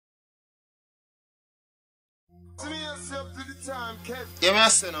Yeah, me I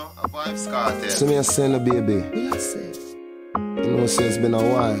say no, a Vybz Kartel. So me I say no, baby. What you say? You know, say it's been a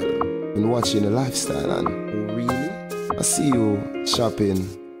while. Been watching the lifestyle and Oh, really? I see you shopping,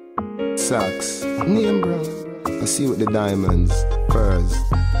 socks, name brand. I see you with the diamonds, pearls,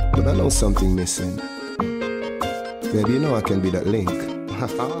 but I know something missing. Baby, you know I can be that link.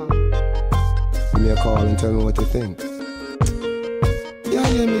 Give me a call and tell me what you think.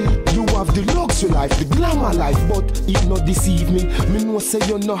 Yeah, man. You have the luxury life, the glamour life, but it not deceive me. Me know say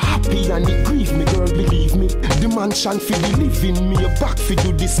you're not happy and it grieve me, girl, believe me. The mansion for the living, me a back for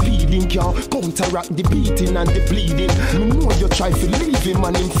do the speeding, can't counteract the beating and the bleeding. Me know you try to leave him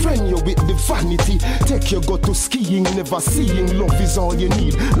and him friend you with the vanity. Take your go to skiing, never seeing love is all you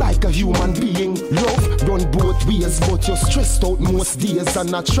need, like a human being. Love run both ways, but you're stressed out most days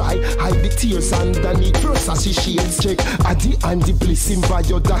and I try hide the tears underneath. First as she shades check Addy and the bliss him by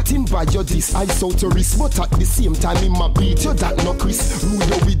your that him by your this. I saw to risk, but at the same time in my beat you that no Chris. Rule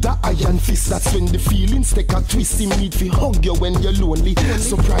you with the iron fist, that's when the feelings take a twist. Him need to hug you when you're lonely,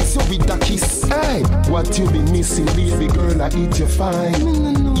 surprise you with a kiss. Hey, what you been missing, baby girl, I eat you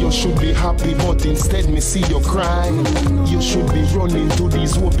fine. You should be happy, but instead me see you crying. You should be running to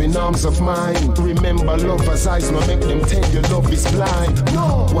these open arms of mine. Remember lovers' eyes, no make them tell you love is blind.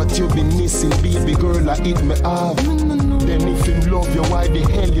 No, what you been missing, baby girl, I eat me up. Then if him love you, why the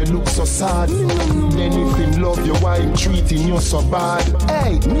hell you look so sad? Then if him love you, why him treating you so bad?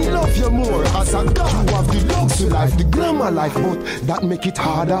 Hey, me love you more as a god. You have the luxury life, the glamour life, but that make it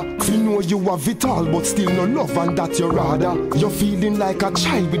harder. You know you have it all, but still no love and that you rather. You're feeling like a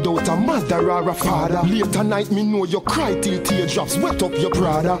child without a mother or a father. Late at night, me know you cry till teardrops wet up your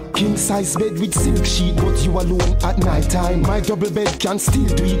Prada. King size bed with silk sheet, but you alone at night time. My double bed can still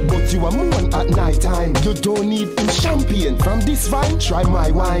do it, but you are moan at night time. You don't need him champagne from this vine, try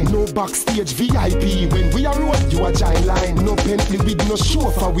my wine. No backstage VIP, when we are road, you a giant line. No Bentley with no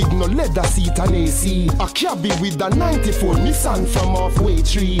chauffeur, with no leather seat and AC. A cabby with a 94 Nissan from halfway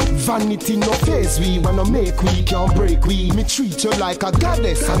tree. Vanity no face we, wanna make we, can't break we. Me treat you like a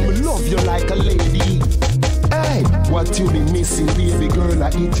goddess and me love you like a lady. Hey, what you been missing, baby girl, I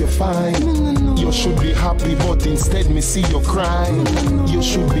eat you fine. You should be happy, but instead me see you crying. You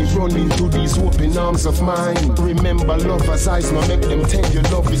should be running to these open arms of mine. Remember lovers' eyes, no make them tell you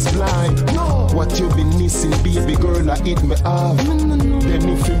love is blind. No, what you been missing, baby girl, I eat me up. Then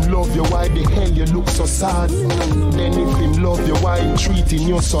if him love you, why the hell you look so sad? Then if him love you, why him treating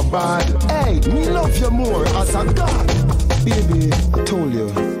you so bad? Hey, me love you more as a god. Baby, I told you,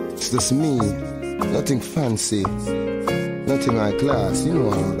 it's just me. Nothing fancy, nothing high class. You know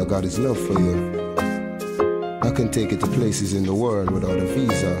how I got his love for you. I can take it to places in the world without a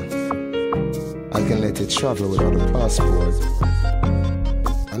visa. I can let you travel without a passport.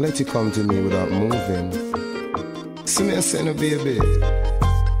 I let you come to me without moving. See me, I say no, baby.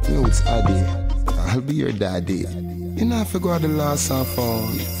 You know it's Addy. I'll be your daddy. You know I forgot the last song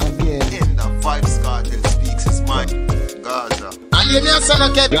phone again. In the Vybz Kartel speaks his mind. Gaza. And you know son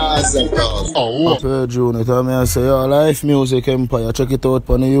of Gaza. Oh, Per June, tell me I say, yo, Life Music Empire, check it out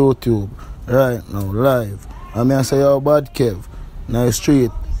on the YouTube. Right now, live. And me I say, yo, Bad Kev. Now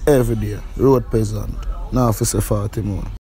street, every day. Road peasant. Now for say 40 more.